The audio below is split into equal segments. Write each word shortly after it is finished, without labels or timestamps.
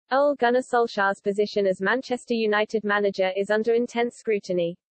Ole Gunnar Solskjaer's position as Manchester United manager is under intense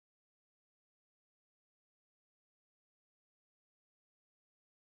scrutiny.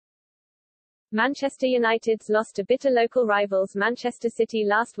 Manchester United's loss to bitter local rivals Manchester City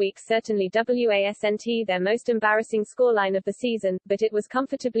last week certainly wasn't their most embarrassing scoreline of the season, but it was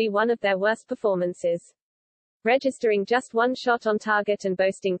comfortably one of their worst performances. Registering just one shot on target and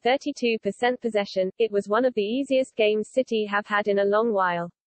boasting 32% possession, it was one of the easiest games City have had in a long while.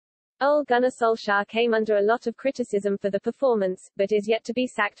 Ole Gunnar Solskjaer came under a lot of criticism for the performance, but is yet to be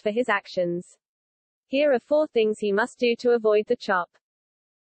sacked for his actions. Here are 4 things he must do to avoid the chop.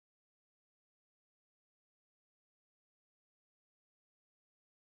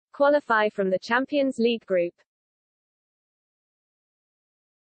 Qualify from the Champions League group.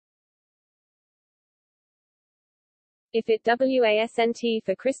 If it wasn't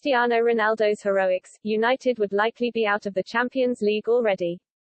for Cristiano Ronaldo's heroics, United would likely be out of the Champions League already.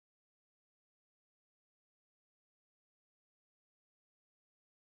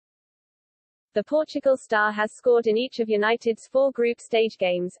 The Portugal star has scored in each of United's 4 group stage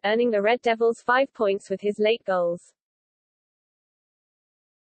games, earning the Red Devils 5 points with his late goals.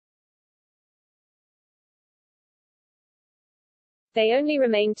 They only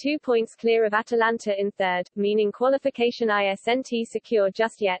remain 2 points clear of Atalanta in third, meaning qualification isn't secure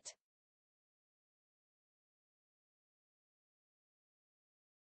just yet.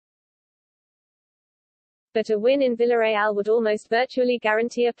 But a win in Villarreal would almost virtually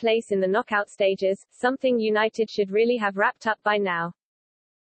guarantee a place in the knockout stages, something United should really have wrapped up by now.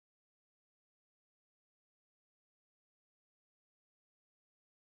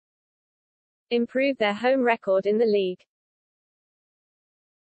 Improve their home record in the league.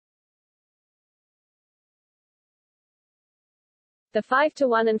 The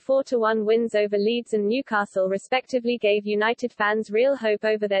 5-1 and 4-1 wins over Leeds and Newcastle respectively gave United fans real hope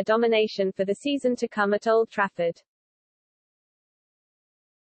over their domination for the season to come at Old Trafford.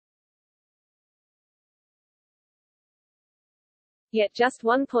 Yet just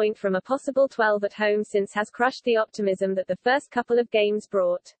 1 point from a possible 12 at home since has crushed the optimism that the first couple of games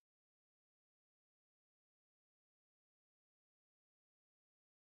brought.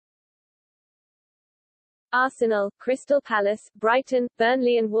 Arsenal, Crystal Palace, Brighton,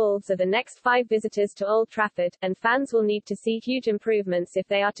 Burnley and Wolves are the next 5 visitors to Old Trafford, and fans will need to see huge improvements if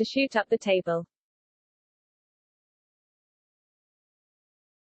they are to shoot up the table.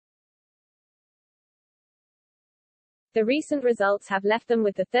 The recent results have left them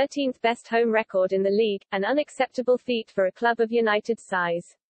with the 13th best home record in the league, an unacceptable feat for a club of United's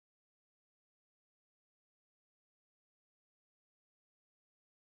size.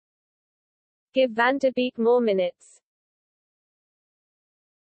 Give Van de Beek more minutes.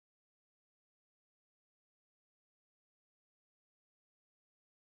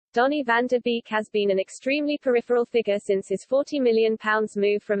 Donny van de Beek has been an extremely peripheral figure since his £40 million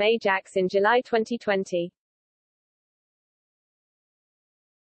move from Ajax in July 2020.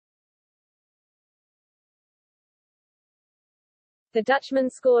 The Dutchman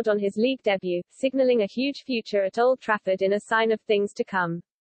scored on his league debut, signalling a huge future at Old Trafford in a sign of things to come.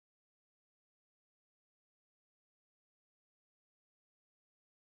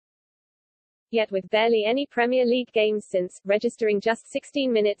 Yet with barely any Premier League games since, registering just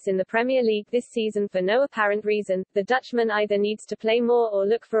 16 minutes in the Premier League this season for no apparent reason, the Dutchman either needs to play more or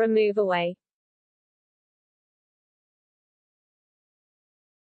look for a move away.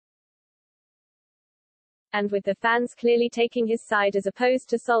 And with the fans clearly taking his side as opposed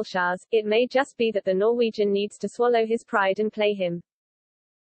to Solskjaer's, it may just be that the Norwegian needs to swallow his pride and play him.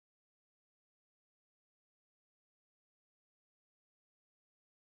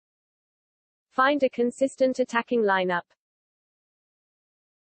 Find a consistent attacking lineup.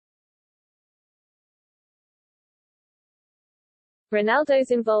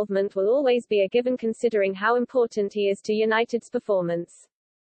 Ronaldo's involvement will always be a given considering how important he is to United's performance.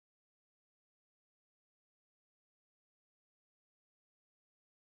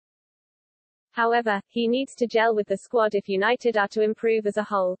 However, he needs to gel with the squad if United are to improve as a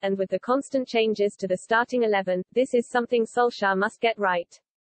whole, and with the constant changes to the starting 11, this is something Solskjaer must get right.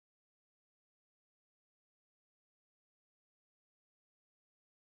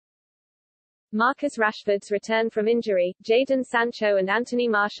 Marcus Rashford's return from injury, Jadon Sancho and Anthony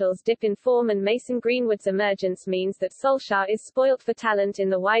Martial's dip in form and Mason Greenwood's emergence means that Solskjaer is spoilt for talent in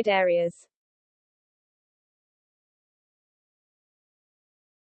the wide areas.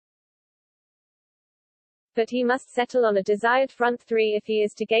 But he must settle on a desired front three if he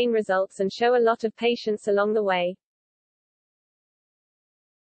is to gain results and show a lot of patience along the way.